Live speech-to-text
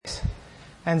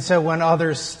And so when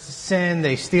others sin,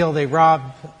 they steal, they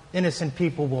rob, innocent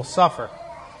people will suffer.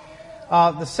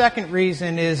 The second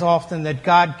reason is often that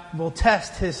God will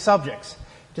test his subjects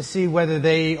to see whether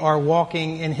they are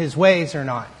walking in his ways or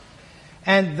not.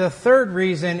 And the third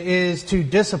reason is to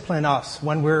discipline us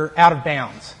when we're out of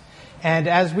bounds. And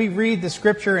as we read the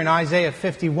scripture in Isaiah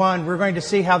 51, we're going to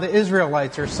see how the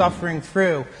Israelites are suffering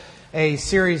through a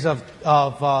series of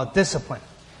discipline.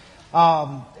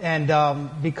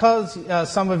 Because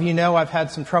some of you know I've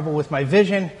had some trouble with my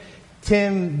vision,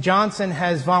 Tim Johnson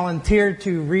has volunteered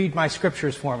to read my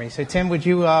scriptures for me. So Tim, would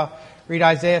you read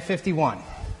Isaiah 51?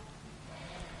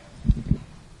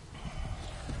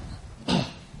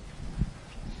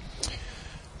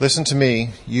 Listen to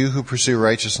me, you who pursue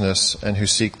righteousness and who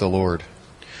seek the Lord.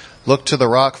 Look to the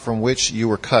rock from which you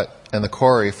were cut and the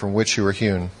quarry from which you were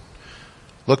hewn.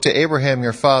 Look to Abraham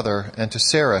your father and to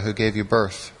Sarah who gave you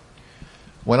birth.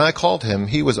 When I called him,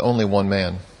 he was only one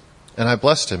man, and I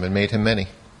blessed him and made him many.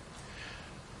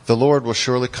 The Lord will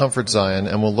surely comfort Zion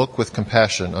and will look with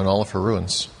compassion on all of her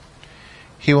ruins.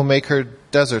 He will make her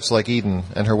deserts like Eden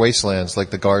and her wastelands like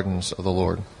the gardens of the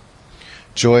Lord.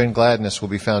 Joy and gladness will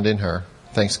be found in her,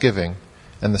 thanksgiving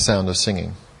and the sound of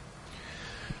singing.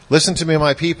 Listen to me,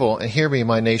 my people, and hear me,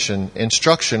 my nation.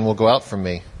 Instruction will go out from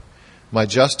me. My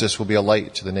justice will be a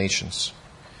light to the nations.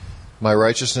 My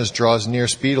righteousness draws near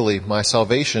speedily. My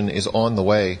salvation is on the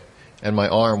way, and my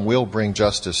arm will bring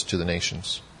justice to the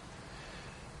nations.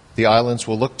 The islands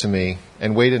will look to me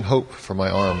and wait in hope for my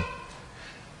arm.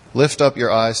 Lift up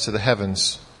your eyes to the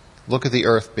heavens. Look at the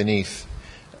earth beneath.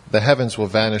 The heavens will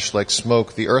vanish like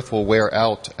smoke. The earth will wear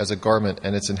out as a garment,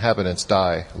 and its inhabitants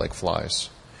die like flies.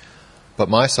 But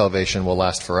my salvation will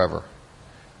last forever.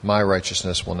 My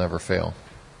righteousness will never fail.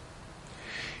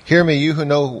 Hear me, you who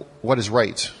know what is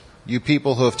right, you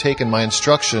people who have taken my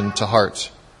instruction to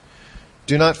heart.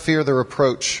 Do not fear the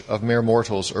reproach of mere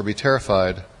mortals or be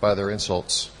terrified by their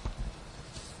insults.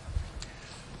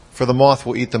 For the moth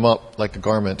will eat them up like a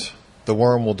garment. The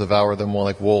worm will devour them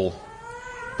like wool.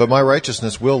 But my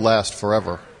righteousness will last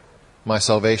forever, my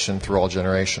salvation through all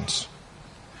generations.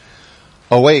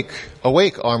 Awake,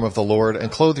 awake, arm of the Lord,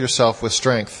 and clothe yourself with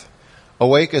strength.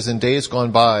 Awake as in days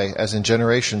gone by, as in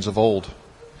generations of old.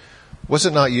 Was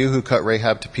it not you who cut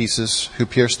Rahab to pieces, who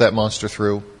pierced that monster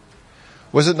through?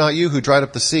 Was it not you who dried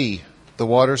up the sea, the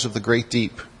waters of the great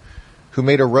deep, who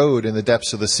made a road in the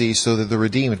depths of the sea so that the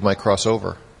redeemed might cross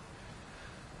over?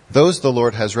 Those the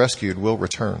Lord has rescued will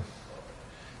return.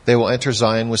 They will enter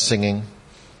Zion with singing.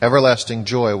 Everlasting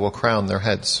joy will crown their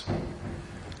heads.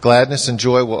 Gladness and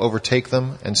joy will overtake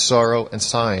them, and sorrow and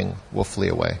sighing will flee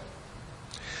away.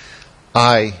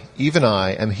 I, even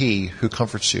I, am he who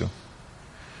comforts you.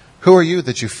 Who are you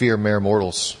that you fear mere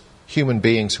mortals, human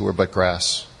beings who are but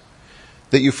grass?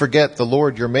 That you forget the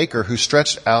Lord your Maker, who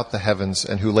stretched out the heavens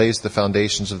and who lays the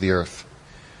foundations of the earth?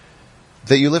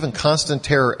 That you live in constant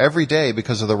terror every day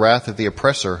because of the wrath of the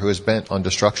oppressor who is bent on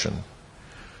destruction.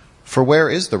 For where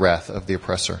is the wrath of the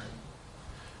oppressor?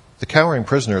 The cowering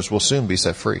prisoners will soon be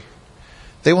set free.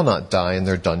 They will not die in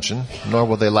their dungeon, nor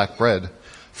will they lack bread.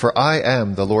 For I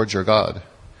am the Lord your God,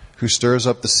 who stirs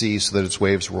up the sea so that its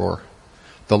waves roar.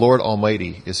 The Lord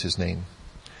Almighty is his name.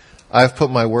 I have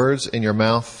put my words in your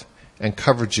mouth and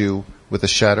covered you with the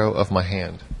shadow of my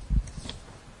hand.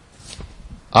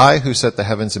 I who set the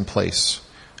heavens in place,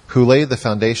 who laid the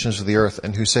foundations of the earth,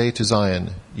 and who say to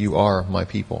Zion, you are my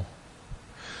people.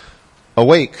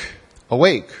 Awake,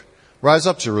 awake, rise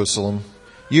up, Jerusalem,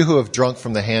 you who have drunk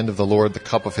from the hand of the Lord the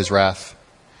cup of his wrath,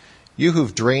 you who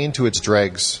have drained to its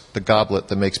dregs the goblet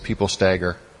that makes people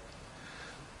stagger.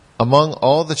 Among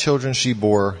all the children she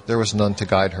bore, there was none to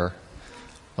guide her.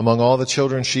 Among all the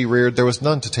children she reared, there was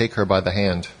none to take her by the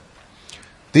hand.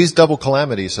 These double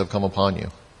calamities have come upon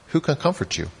you. Who can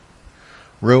comfort you?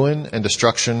 Ruin and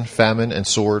destruction, famine and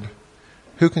sword.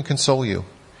 Who can console you?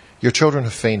 Your children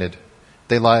have fainted.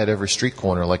 They lie at every street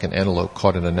corner like an antelope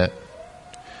caught in a net.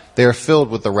 They are filled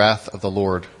with the wrath of the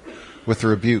Lord, with the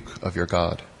rebuke of your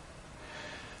God.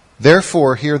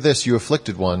 Therefore, hear this, you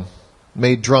afflicted one,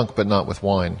 made drunk but not with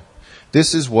wine.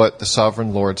 This is what the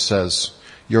sovereign Lord says,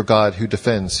 your God who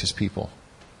defends his people.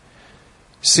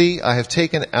 See, I have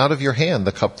taken out of your hand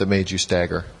the cup that made you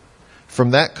stagger.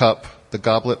 From that cup, the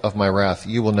goblet of my wrath,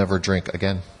 you will never drink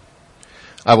again.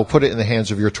 I will put it in the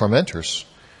hands of your tormentors,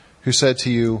 who said to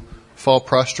you, fall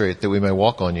prostrate that we may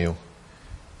walk on you.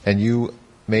 And you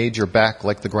made your back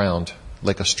like the ground,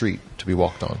 like a street to be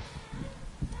walked on.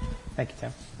 Thank you,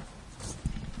 Tim.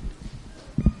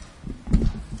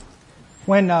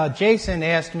 When Jason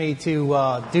asked me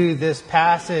to do this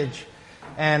passage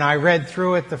and I read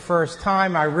through it the first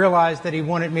time, I realized that he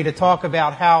wanted me to talk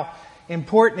about how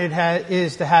important it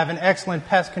is to have an excellent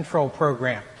pest control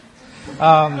program.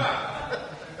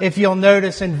 If you'll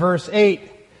notice in verse 8,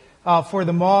 for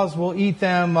the moths will eat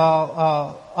them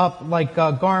up like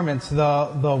garments.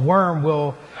 The worm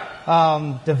will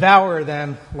devour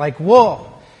them like wool.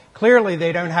 Clearly,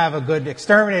 they don't have a good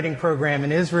exterminating program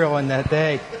in Israel in that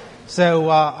day. So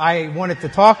I wanted to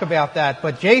talk about that.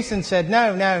 But Jason said,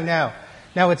 no.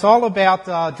 No, it's all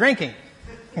about drinking.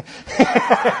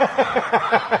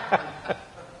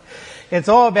 It's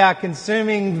all about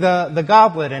consuming the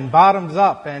goblet and bottoms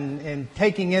up and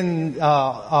taking in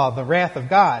the wrath of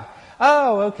God.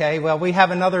 Oh, okay. Well, we have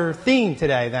another theme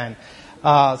today then.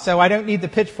 So I don't need the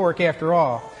pitchfork after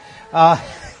all.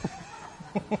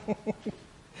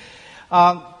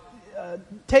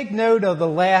 Take note of the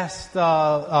last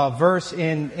verse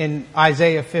in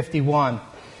Isaiah 51.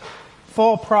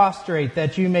 Fall prostrate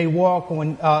that you may walk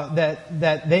on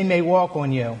that they may walk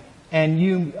on you, and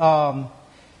you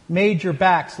made your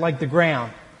backs like the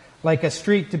ground, like a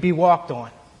street to be walked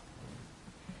on.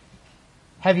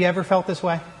 Have you ever felt this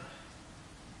way?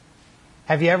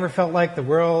 Have you ever felt like the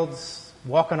world's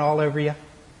walking all over you?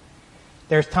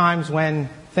 There's times when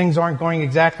things aren't going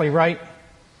exactly right.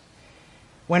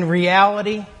 When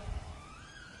reality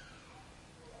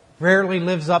rarely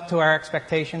lives up to our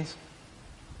expectations.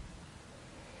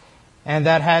 And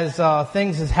that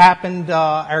things has happened,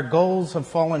 our goals have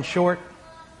fallen short.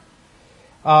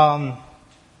 I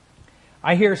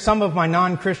hear some of my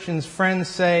non-Christian friends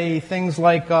say things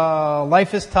like,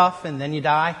 life is tough and then you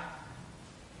die.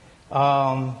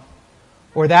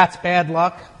 Or that's bad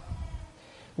luck.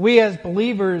 We as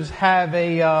believers have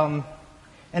an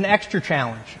extra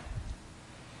challenge.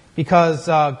 Because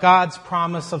God's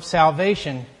promise of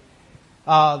salvation,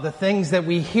 the things that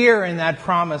we hear in that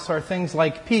promise are things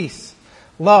like peace,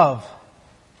 love,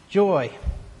 joy,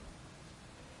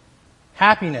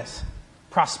 happiness,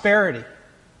 prosperity.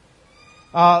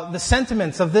 The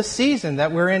sentiments of this season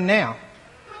that we're in now.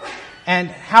 And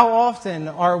how often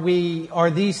are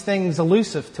these things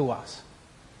elusive to us?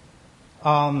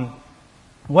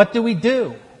 What do we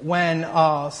do when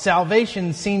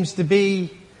salvation seems to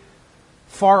be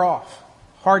far off,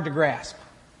 hard to grasp?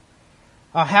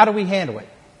 How do we handle it?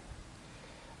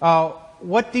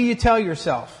 What do you tell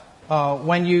yourself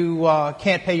when you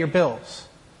can't pay your bills?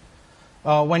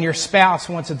 When your spouse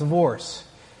wants a divorce?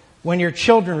 When your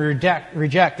children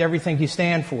reject everything you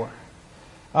stand for?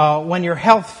 When your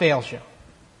health fails you?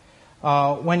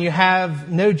 When you have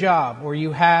no job, or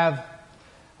you hate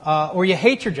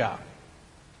your job?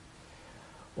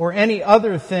 Or any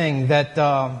other thing that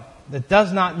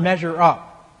does not measure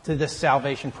up to this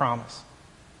salvation promise.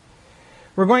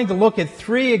 We're going to look at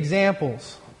 3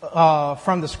 examples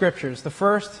from the Scriptures. The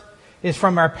first is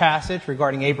from our passage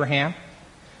regarding Abraham.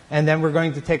 And then we're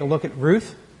going to take a look at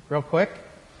Ruth real quick.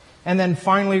 And then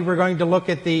finally we're going to look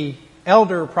at the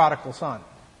elder prodigal son.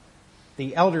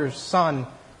 The elder son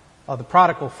of the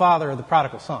prodigal father of the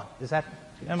prodigal son.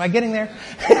 Am I getting there?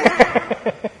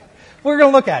 We're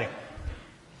going to look at it.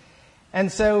 And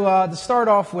so to start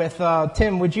off with,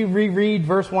 Tim, would you reread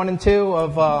verse 1 and 2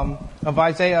 of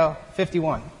Isaiah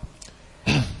 51?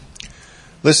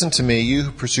 Listen to me, you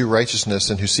who pursue righteousness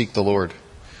and who seek the Lord.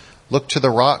 Look to the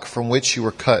rock from which you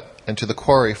were cut and to the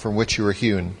quarry from which you were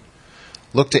hewn.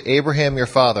 Look to Abraham your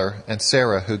father and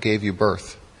Sarah who gave you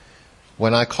birth.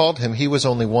 When I called him, he was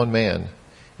only one man,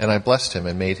 and I blessed him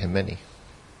and made him many.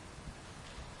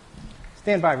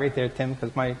 Stand by right there, Tim,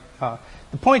 because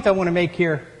the point I want to make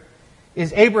here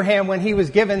is Abraham, when he was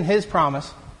given his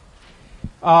promise,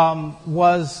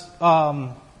 was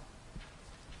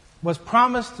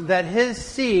promised that his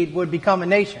seed would become a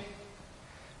nation.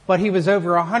 But he was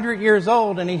over 100 years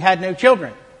old and he had no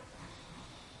children.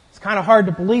 It's kind of hard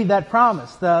to believe that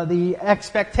promise. The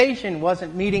expectation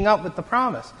wasn't meeting up with the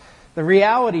promise. The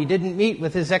reality didn't meet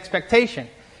with his expectation.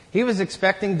 He was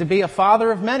expecting to be a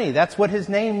father of many. That's what his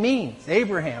name means.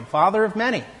 Abraham, father of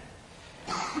many.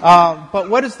 But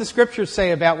what does the Scripture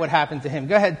say about what happened to him?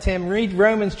 Go ahead, Tim. Read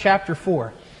Romans chapter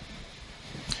 4.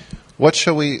 What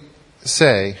shall we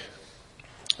say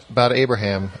about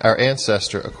Abraham, our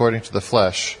ancestor, according to the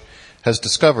flesh, has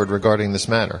discovered regarding this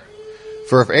matter?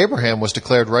 For if Abraham was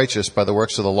declared righteous by the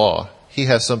works of the law, he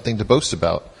has something to boast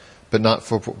about, but not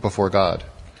before God.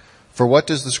 For what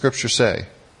does the Scripture say?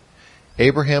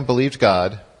 Abraham believed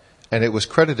God, and it was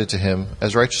credited to him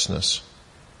as righteousness.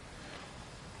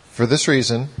 For this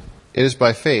reason, it is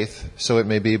by faith, so it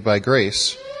may be by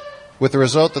grace, with the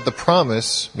result that the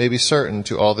promise may be certain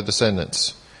to all the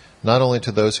descendants, not only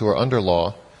to those who are under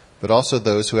law, but also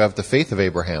those who have the faith of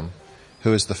Abraham,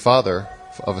 who is the father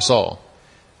of us all.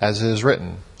 As it is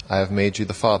written, I have made you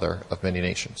the father of many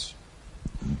nations.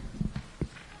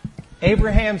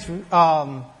 Abraham's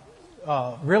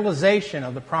realization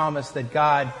of the promise that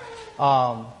God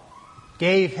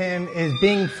gave him is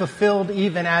being fulfilled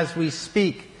even as we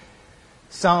speak,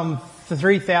 some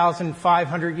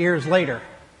 3,500 years later.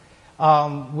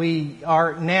 We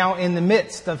are now in the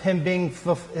midst of him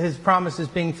his promises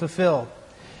being fulfilled.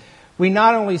 We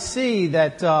not only see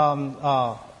that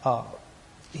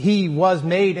he was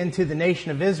made into the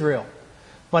nation of Israel,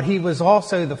 but he was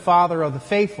also the father of the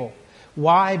faithful.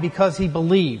 Why? Because he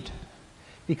believed.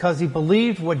 Because he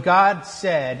believed what God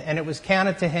said, and it was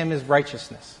counted to him as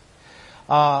righteousness.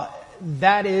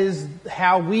 That is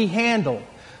how we handle,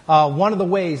 one of the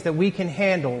ways that we can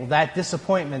handle that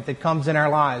disappointment that comes in our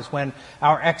lives when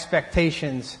our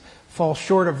expectations fall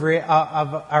short of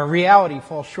our reality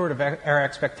falls short of our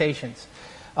expectations.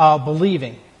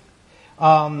 Believing.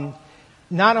 Not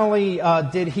only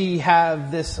did he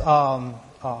have this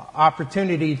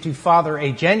opportunity to father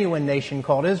a genuine nation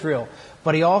called Israel,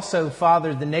 but he also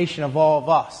fathered the nation of all of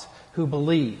us who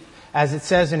believe. As it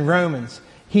says in Romans,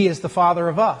 he is the father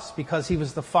of us because he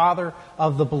was the father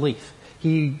of the belief.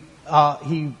 He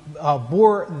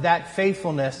bore that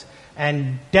faithfulness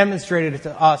and demonstrated it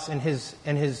to us in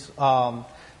his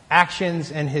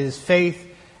actions and his faith.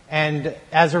 And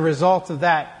as a result of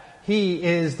that, he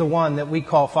is the one that we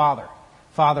call Father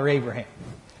Abraham.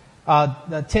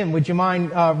 Tim, would you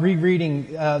mind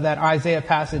rereading that Isaiah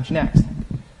passage next?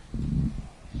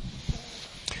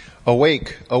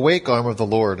 Awake, awake, arm of the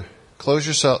Lord. Clothe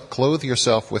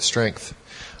yourself with strength.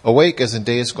 Awake as in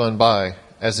days gone by,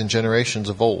 as in generations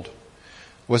of old.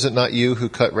 Was it not you who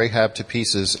cut Rahab to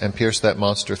pieces and pierced that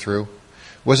monster through?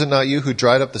 Was it not you who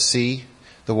dried up the sea,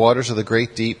 the waters of the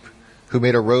great deep, who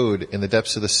made a road in the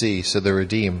depths of the sea so the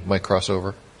redeemed might cross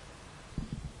over?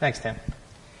 Thanks, Tim.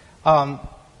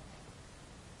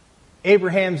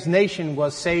 Abraham's nation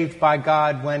was saved by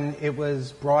God when it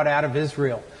was brought out of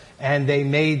Israel, and they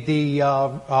made the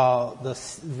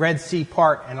Red Sea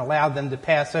part and allowed them to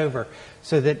pass over,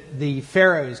 so that the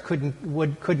pharaohs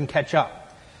couldn't catch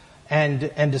up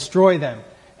and destroy them.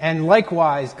 And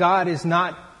likewise, God is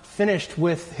not finished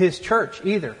with His church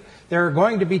either. There are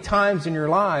going to be times in your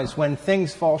lives when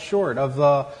things fall short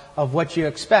of what you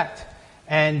expect,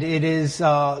 and it is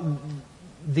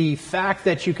the fact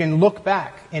that you can look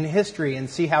back in history and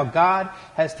see how God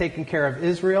has taken care of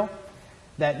Israel,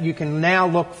 that you can now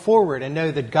look forward and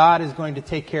know that God is going to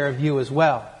take care of you as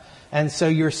well. And so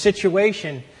your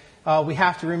situation, we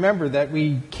have to remember that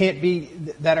we can't be,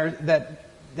 that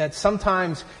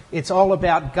sometimes it's all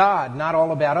about God, not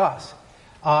all about us.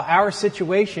 Our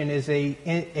situation is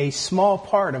a small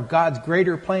part of God's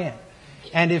greater plan.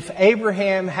 And if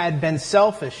Abraham had been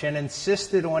selfish and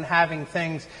insisted on having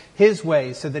things his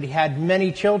way so that he had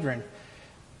many children,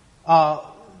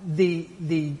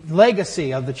 the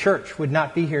legacy of the church would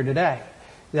not be here today.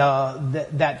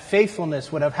 That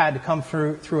faithfulness would have had to come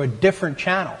through a different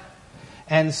channel.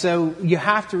 And so you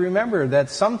have to remember that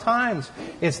sometimes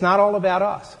it's not all about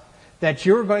us. That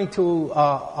you're going to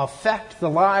affect the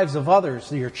lives of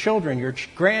others, your children, your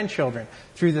grandchildren,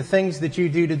 through the things that you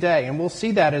do today. And we'll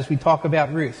see that as we talk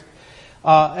about Ruth.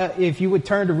 If you would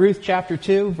turn to Ruth chapter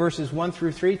 2, verses 1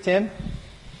 through 3, Tim.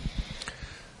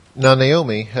 Now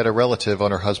Naomi had a relative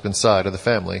on her husband's side of the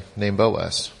family named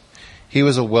Boaz. He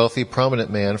was a wealthy,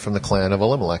 prominent man from the clan of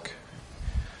Elimelech.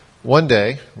 One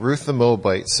day, Ruth the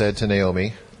Moabite said to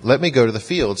Naomi, "Let me go to the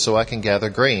field so I can gather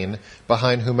grain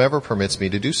behind whomever permits me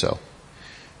to do so."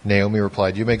 Naomi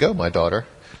replied, "You may go, my daughter."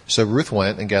 So Ruth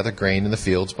went and gathered grain in the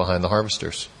fields behind the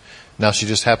harvesters. Now she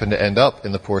just happened to end up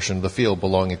in the portion of the field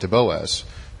belonging to Boaz,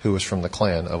 who was from the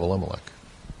clan of Elimelech.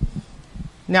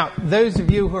 Now, those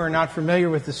of you who are not familiar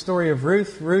with the story of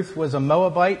Ruth, Ruth was a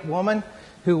Moabite woman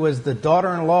who was the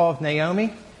daughter-in-law of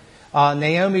Naomi.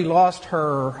 Naomi lost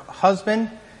her husband,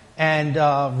 and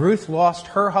Ruth lost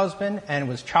her husband and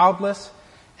was childless.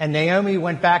 And Naomi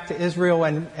went back to Israel,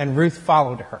 and Ruth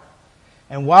followed her.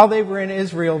 And while they were in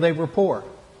Israel, they were poor.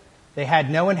 They had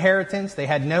no inheritance. They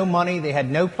had no money. They had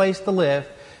no place to live.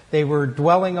 They were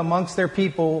dwelling amongst their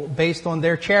people based on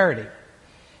their charity.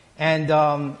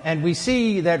 And we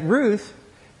see that Ruth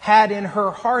had in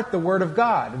her heart the word of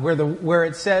God, where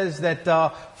it says that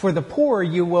for the poor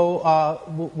you will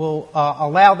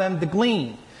allow them to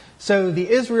glean. So the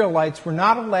Israelites were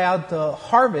not allowed to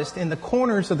harvest in the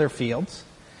corners of their fields,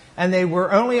 and they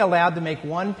were only allowed to make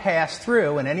one pass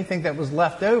through, and anything that was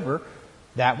left over,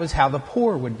 that was how the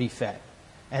poor would be fed.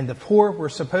 And the poor were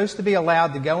supposed to be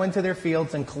allowed to go into their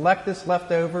fields and collect this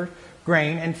leftover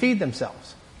grain and feed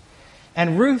themselves.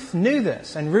 And Ruth knew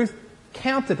this, and Ruth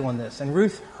counted on this, and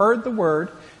Ruth heard the word,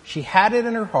 she had it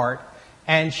in her heart,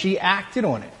 and she acted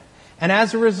on it. And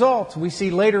as a result, we see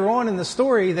later on in the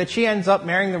story that she ends up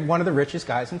marrying one of the richest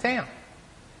guys in town.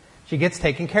 She gets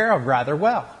taken care of rather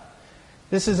well.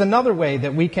 This is another way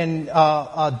that we can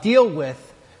deal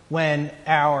with when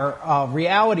our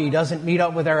reality doesn't meet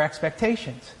up with our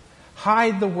expectations.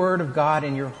 Hide the Word of God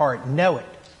in your heart. Know it.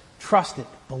 Trust it.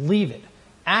 Believe it.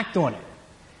 Act on it.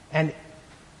 And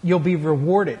you'll be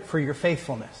rewarded for your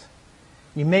faithfulness.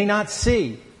 You may not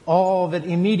see all of it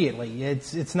immediately.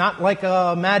 It's not like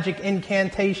a magic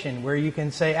incantation where you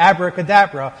can say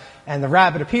abracadabra and the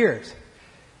rabbit appears.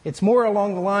 It's more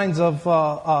along the lines of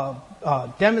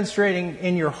demonstrating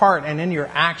in your heart and in your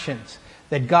actions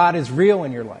that God is real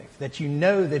in your life, that you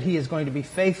know that He is going to be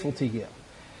faithful to you.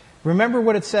 Remember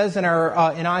what it says in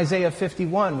Isaiah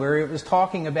 51, where it was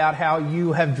talking about how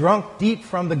you have drunk deep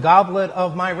from the goblet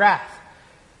of my wrath.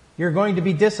 You're going to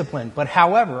be disciplined, but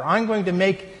however, I'm going to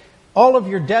make all of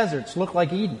your deserts look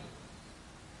like Eden.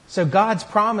 So God's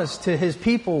promise to His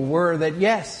people were that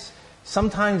yes,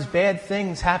 sometimes bad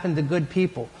things happen to good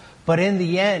people, but in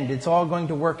the end, it's all going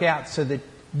to work out so that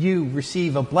you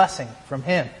receive a blessing from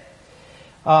Him.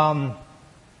 Do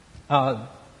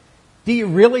you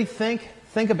really think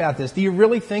about this, do you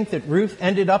really think that Ruth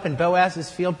ended up in Boaz's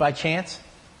field by chance?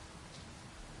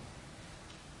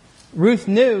 Ruth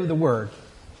knew the Word.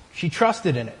 She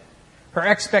trusted in it. Her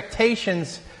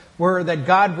expectations were that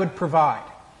God would provide.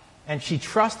 And she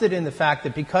trusted in the fact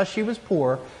that because she was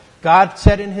poor, God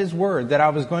said in His Word that I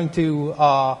was going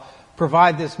to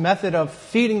provide this method of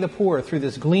feeding the poor through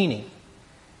this gleaning.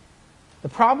 The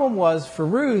problem was for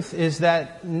Ruth is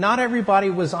that not everybody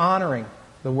was honoring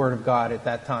the Word of God at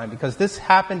that time, because this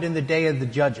happened in the day of the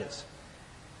judges.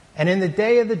 And in the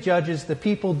day of the judges, the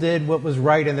people did what was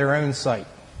right in their own sight.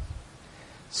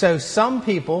 So some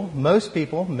people, most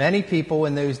people, many people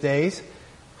in those days,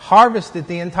 harvested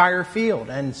the entire field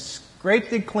and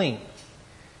scraped it clean.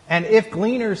 And if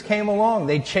gleaners came along,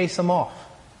 they'd chase them off.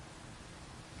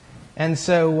 And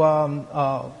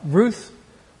so Ruth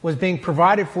was being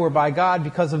provided for by God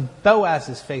because of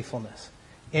Boaz's faithfulness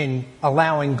in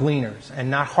allowing gleaners and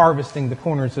not harvesting the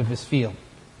corners of his field.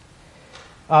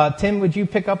 Tim, would you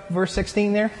pick up verse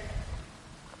 16 there?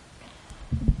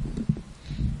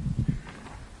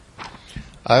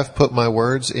 I have put my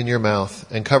words in your mouth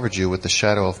and covered you with the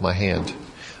shadow of my hand.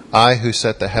 I who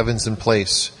set the heavens in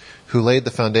place, who laid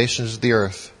the foundations of the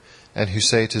earth, and who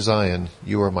say to Zion,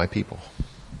 you are my people.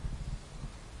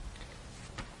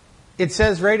 It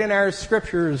says right in our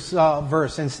scriptures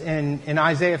verse in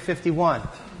Isaiah 51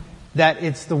 that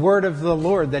it's the word of the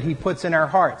Lord that He puts in our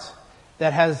hearts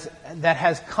that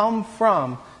has come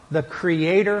from the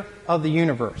Creator of the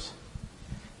universe.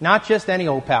 Not just any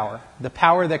old power, the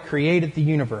power that created the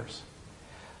universe.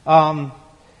 Now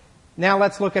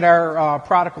let's look at our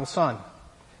prodigal son.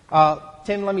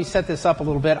 Tim, let me set this up a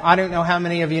little bit. I don't know how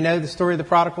many of you know the story of the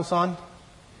prodigal son.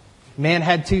 Man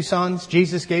had 2 sons.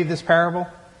 Jesus gave this parable.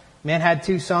 Man had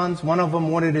 2 sons. One of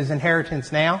them wanted his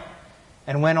inheritance now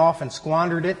and went off and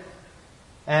squandered it.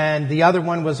 And the other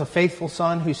one was a faithful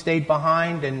son who stayed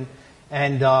behind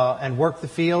and worked the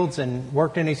fields and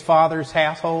worked in his father's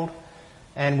household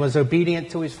and was obedient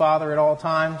to his father at all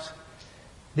times.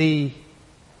 The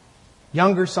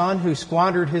younger son who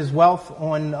squandered his wealth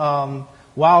on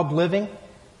wild living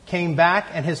came back,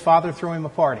 and his father threw him a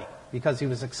party because he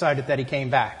was excited that he came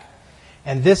back.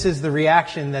 And this is the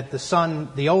reaction that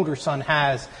the older son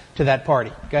has to that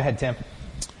party. Go ahead, Tim.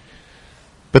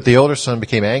 But the older son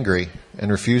became angry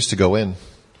and refused to go in.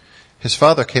 His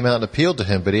father came out and appealed to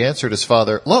him, but he answered his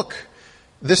father, look,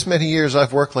 this many years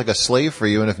I've worked like a slave for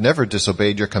you and have never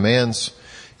disobeyed your commands.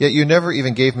 Yet you never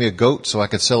even gave me a goat so I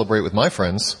could celebrate with my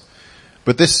friends.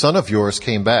 But this son of yours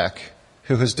came back,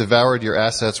 who has devoured your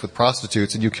assets with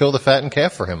prostitutes, and you killed a fattened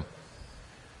calf for him.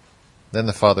 Then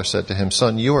the father said to him,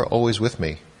 son, you are always with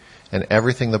me, and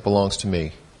everything that belongs to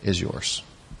me is yours.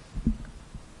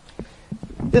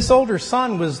 This older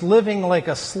son was living like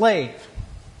a slave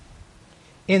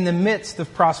in the midst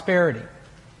of prosperity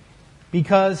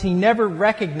because he never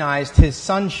recognized his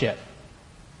sonship.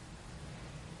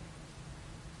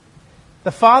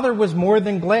 The father was more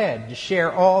than glad to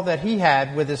share all that he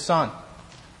had with his son.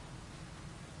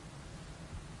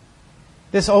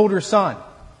 This older son.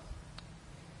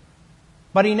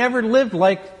 But he never lived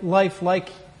life like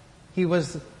he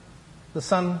was the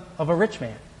son of a rich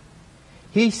man.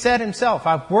 He said himself,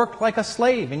 I've worked like a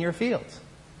slave in your fields.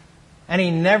 And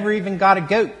he never even got a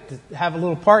goat to have a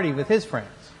little party with his friends.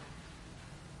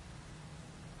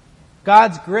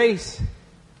 God's grace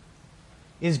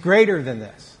is greater than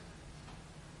this.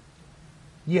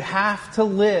 You have to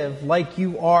live like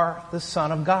you are the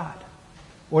son of God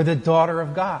or the daughter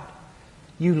of God.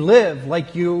 you live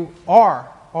like you are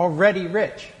already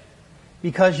rich,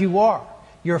 because you are.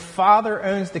 Your Father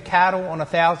owns the cattle on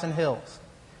 1,000 hills,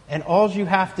 and all you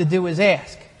have to do is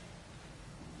ask.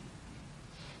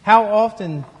 How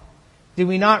often do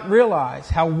we not realize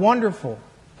how wonderful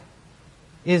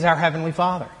is our Heavenly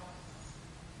Father?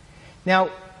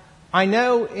 Now, I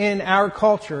know in our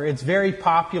culture it's very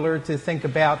popular to think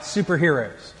about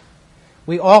superheroes.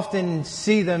 We often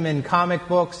see them in comic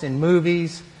books, in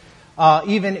movies,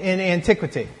 even in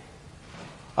antiquity.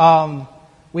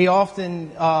 We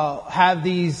often have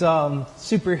these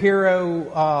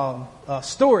superhero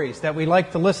stories that we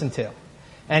like to listen to.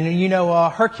 And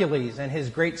Hercules and his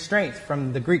great strength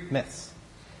from the Greek myths.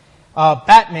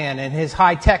 Batman and his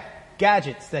high-tech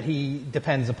gadgets that he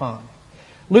depends upon.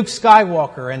 Luke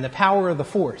Skywalker and the power of the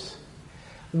Force.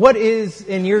 What is,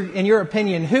 in your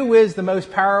opinion, who is the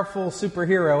most powerful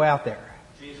superhero out there?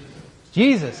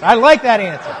 Jesus. I like that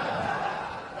answer.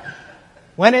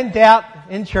 When in doubt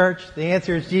in church, the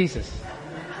answer is Jesus.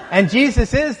 And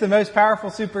Jesus is the most powerful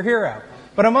superhero.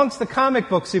 But amongst the comic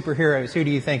book superheroes, who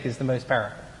do you think is the most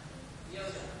powerful?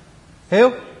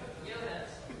 Who?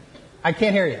 I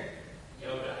can't hear you.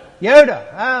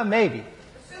 Yoda. Maybe.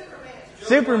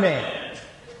 Superman.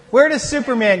 Where does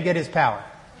Superman get his power?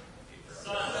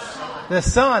 The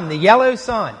sun, the yellow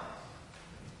sun.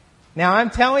 Now I'm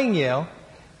telling you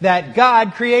that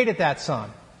God created that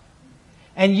sun.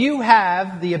 And you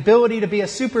have the ability to be a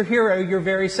superhero your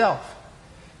very self.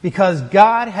 Because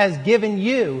God has given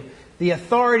you the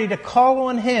authority to call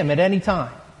on Him at any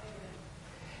time.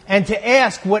 And to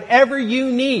ask whatever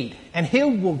you need, and He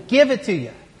will give it to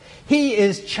you. He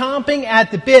is chomping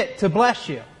at the bit to bless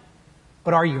you.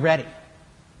 But are you ready?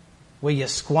 Will you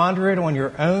squander it on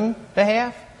your own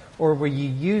behalf, or will you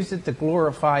use it to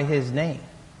glorify His name?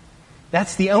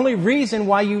 That's the only reason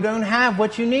why you don't have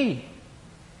what you need,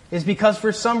 is because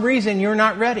for some reason you're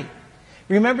not ready.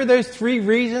 Remember those 3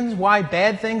 reasons why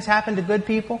bad things happen to good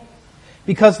people?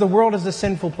 Because the world is a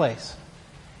sinful place.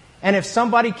 And if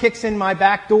somebody kicks in my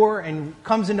back door and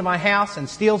comes into my house and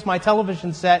steals my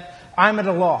television set, I'm at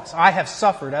a loss. I have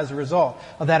suffered as a result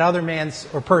of that other man's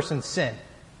or person's sin.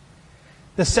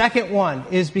 The second one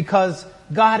is because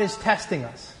God is testing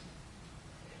us.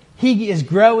 He is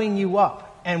growing you up.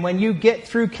 And when you get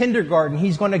through kindergarten,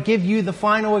 He's going to give you the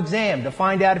final exam to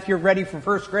find out if you're ready for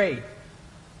first grade.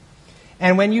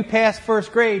 And when you pass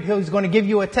first grade, He's going to give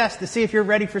you a test to see if you're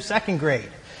ready for second grade.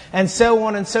 And so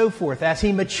on and so forth, as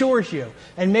He matures you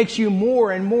and makes you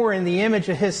more and more in the image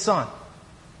of His Son.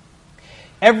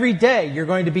 Every day you're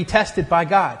going to be tested by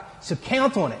God. So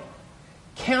count on it.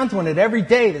 Count on it every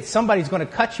day that somebody's going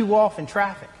to cut you off in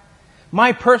traffic.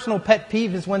 My personal pet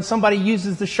peeve is when somebody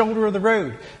uses the shoulder of the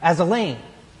road as a lane.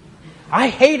 I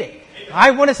hate it.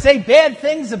 I want to say bad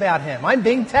things about him. I'm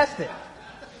being tested.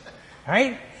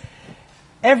 Right?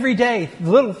 Every day,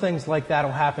 little things like that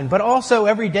will happen, but also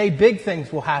every day, big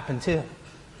things will happen too.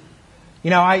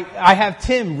 I have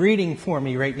Tim reading for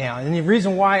me right now, and the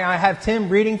reason why I have Tim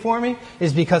reading for me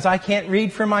is because I can't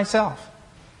read for myself.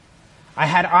 I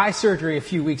had eye surgery a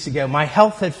few weeks ago. My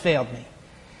health had failed me.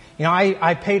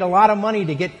 I paid a lot of money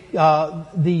to get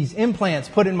these implants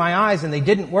put in my eyes, and they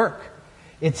didn't work.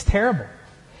 It's terrible.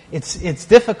 It's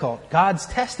difficult. God's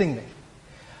testing me.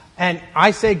 And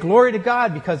I say glory to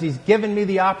God because He's given me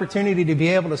the opportunity to be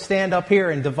able to stand up here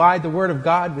and divide the Word of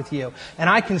God with you. And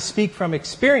I can speak from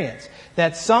experience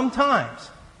that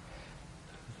sometimes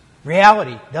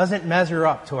reality doesn't measure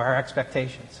up to our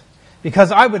expectations.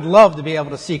 Because I would love to be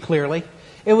able to see clearly.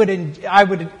 I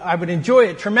would enjoy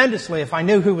it tremendously if I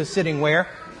knew who was sitting where.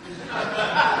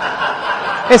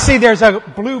 You see, there's a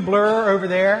blue blur over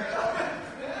there.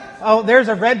 Oh, there's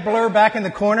a red blur back in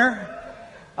the corner.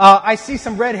 I see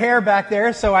some red hair back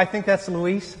there, so I think that's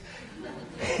Luis.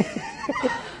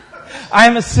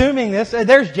 I'm assuming this.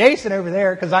 There's Jason over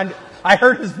there because I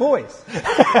heard his voice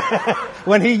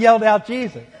when he yelled out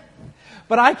Jesus.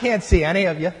 But I can't see any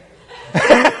of you.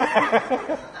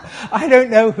 I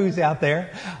don't know who's out there.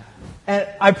 And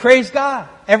I praise God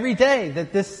every day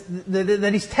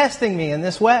that He's testing me in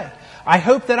this way. I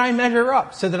hope that I measure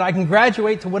up so that I can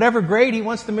graduate to whatever grade He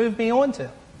wants to move me on to.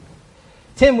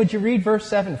 Tim, would you read verse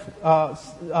 7?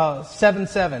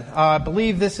 I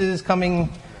believe this is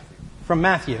coming from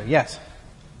Matthew. Yes.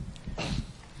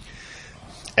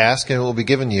 Ask and it will be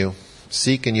given you.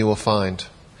 Seek and you will find.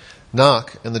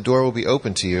 Knock and the door will be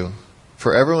opened to you.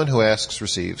 For everyone who asks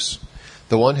receives.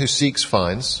 The one who seeks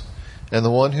finds. And the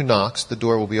one who knocks, the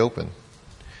door will be open.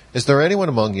 Is there anyone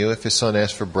among you, if his son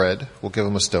asks for bread, will give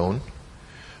him a stone?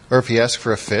 Or if he asks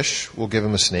for a fish, will give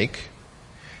him a snake?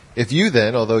 If you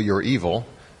then, although you're evil,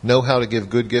 know how to give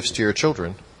good gifts to your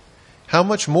children, how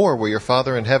much more will your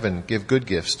Father in heaven give good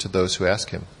gifts to those who ask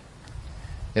him?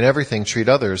 In everything treat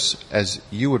others as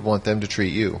you would want them to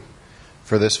treat you,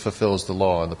 for this fulfills the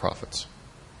law and the prophets.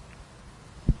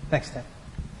 Thanks, Tim.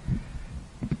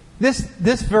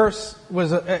 This verse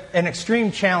was an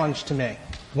extreme challenge to me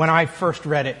when I first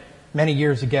read it many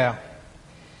years ago,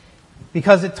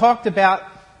 because it talked about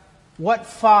what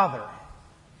father,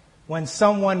 when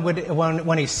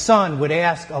his son would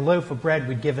ask a loaf of bread,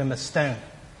 would give him a stone.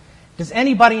 Does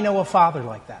anybody know a father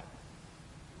like that?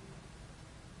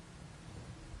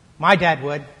 My dad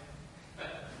would.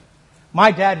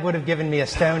 My dad would have given me a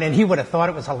stone, and he would have thought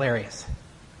it was hilarious.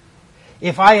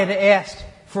 If I had asked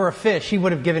for a fish, he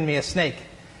would have given me a snake,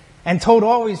 and told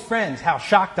all his friends how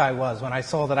shocked I was when I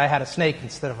saw that I had a snake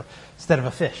instead of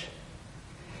a fish.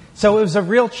 So it was a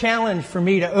real challenge for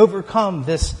me to overcome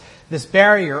this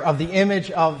barrier of the image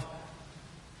of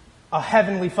a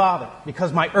heavenly father,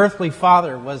 because my earthly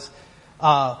father was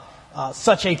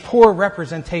such a poor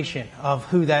representation of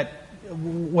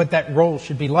what that role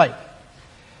should be like.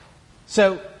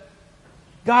 So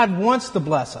God wants to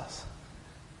bless us.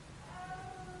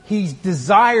 He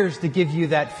desires to give you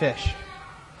that fish.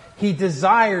 He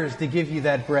desires to give you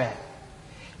that bread.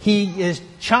 He is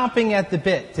chomping at the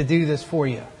bit to do this for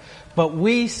you. But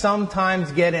we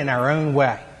sometimes get in our own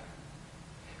way.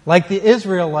 Like the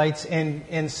Israelites in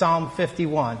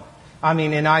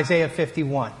Isaiah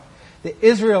 51. The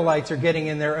Israelites are getting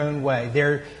in their own way.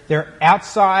 They're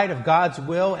outside of God's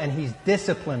will, and He's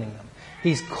disciplining them.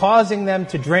 He's causing them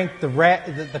to drink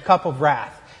the cup of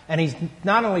wrath. And He's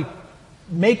not only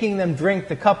making them drink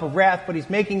the cup of wrath, but He's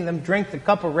making them drink the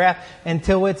cup of wrath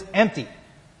until it's empty.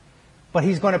 But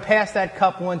He's going to pass that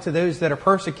cup on to those that are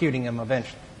persecuting Him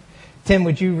eventually. Tim,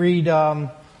 would you read,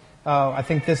 I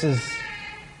think this is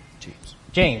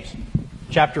James,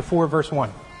 chapter 4, verse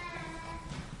 1.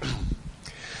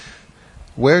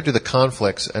 Where do the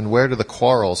conflicts and where do the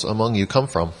quarrels among you come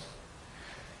from?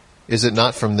 Is it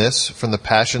not from the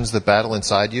passions that battle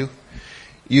inside you?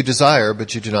 You desire,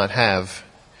 but you do not have.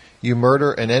 You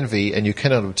murder and envy, and you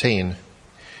cannot obtain.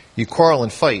 You quarrel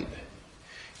and fight.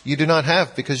 You do not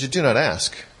have because you do not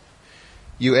ask.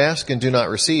 You ask and do not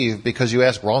receive because you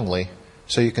ask wrongly,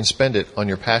 so you can spend it on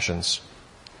your passions.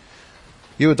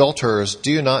 You adulterers, do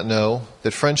you not know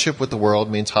that friendship with the world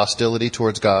means hostility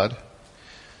towards God?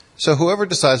 So whoever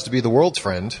decides to be the world's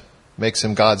friend makes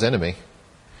him God's enemy.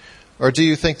 Or do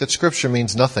you think that Scripture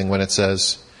means nothing when it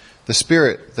says, the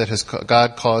Spirit that has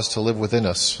God caused to live within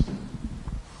us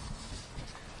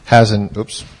has an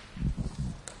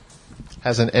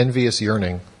envious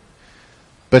yearning?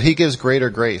 But He gives greater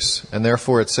grace, and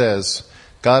therefore it says,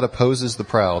 God opposes the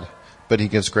proud, but He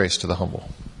gives grace to the humble.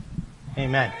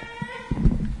 Amen.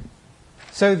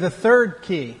 So the third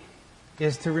key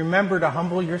is to remember to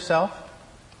humble yourself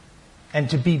and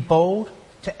to be bold,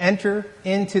 to enter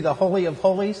into the Holy of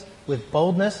Holies with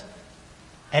boldness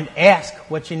and ask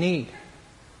what you need.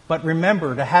 But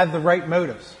remember to have the right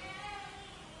motives.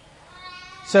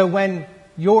 So when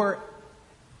your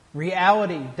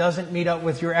reality doesn't meet up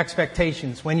with your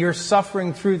expectations, when you're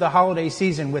suffering through the holiday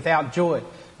season without joy,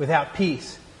 without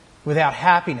peace, without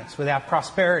happiness, without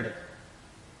prosperity,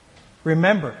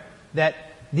 remember that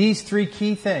these three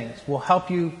key things will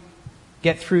help you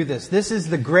get through this. This is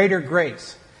the greater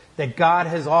grace that God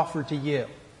has offered to you.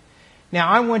 Now,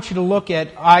 I want you to look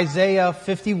at Isaiah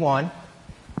 51,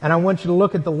 and I want you to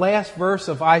look at the last verse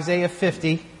of Isaiah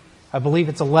 50. I believe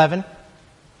it's 11.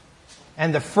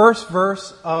 And the first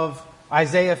verse of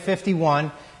Isaiah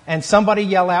 51, and somebody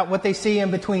yell out what they see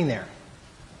in between there.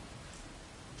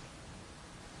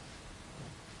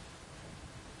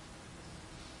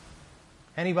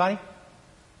 Anybody?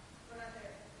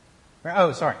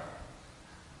 Oh, sorry.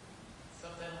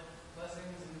 Blessings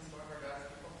and store for God's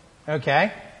people.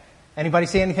 Okay. Anybody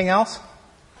see anything else?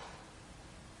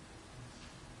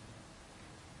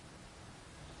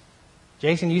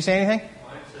 Jason, you say anything?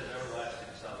 Mine says everlasting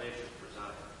salvation for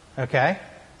Zion. Okay.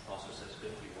 Also says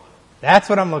 51. That's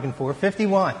what I'm looking for.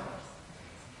 51.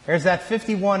 There's that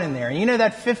 51 in there. And you know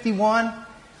that 51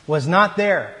 was not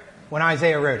there when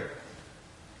Isaiah wrote it.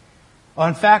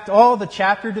 In fact, all the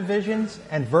chapter divisions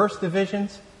and verse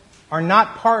divisions are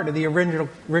not part of the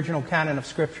original canon of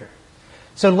Scripture.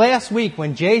 So last week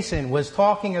when Jason was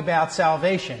talking about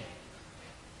salvation,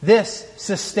 this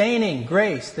sustaining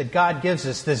grace that God gives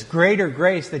us, this greater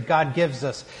grace that God gives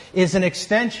us, is an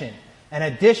extension, an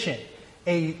addition,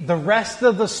 the rest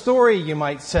of the story, you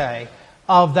might say,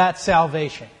 of that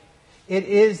salvation. It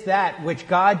is that which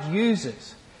God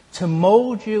uses to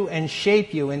mold you and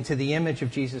shape you into the image of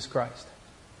Jesus Christ.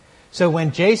 So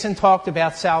when Jason talked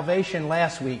about salvation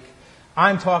last week,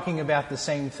 I'm talking about the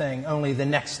same thing, only the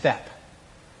next step.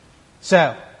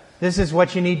 So, this is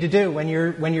what you need to do when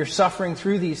you're suffering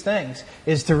through these things,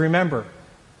 is to remember,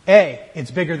 A,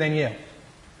 it's bigger than you.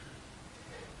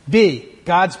 B,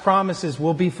 God's promises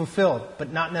will be fulfilled,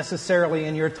 but not necessarily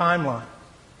in your timeline.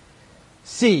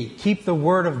 C, keep the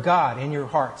Word of God in your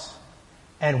hearts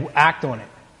and act on it.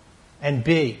 And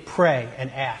B, pray and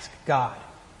ask God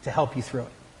to help you through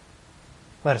it.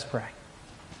 Let us pray.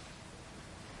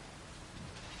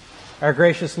 Our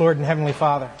gracious Lord and Heavenly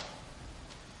Father,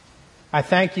 I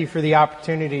thank you for the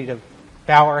opportunity to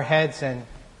bow our heads and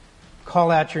call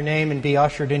out your name and be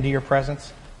ushered into your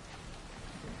presence.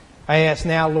 I ask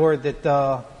now, Lord, that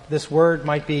this word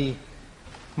might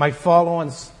fall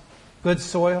on good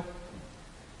soil,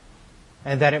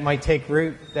 and that it might take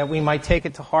root, that we might take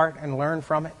it to heart and learn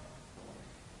from it,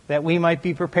 that we might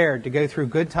be prepared to go through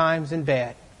good times and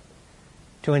bad,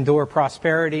 to endure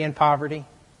prosperity and poverty,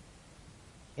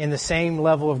 in the same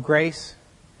level of grace,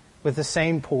 with the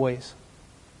same poise,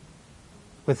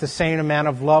 with the same amount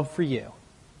of love for you.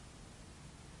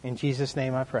 In Jesus'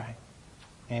 name I pray.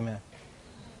 Amen.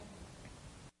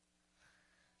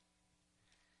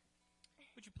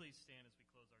 Would you please stand as we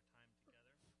close our time?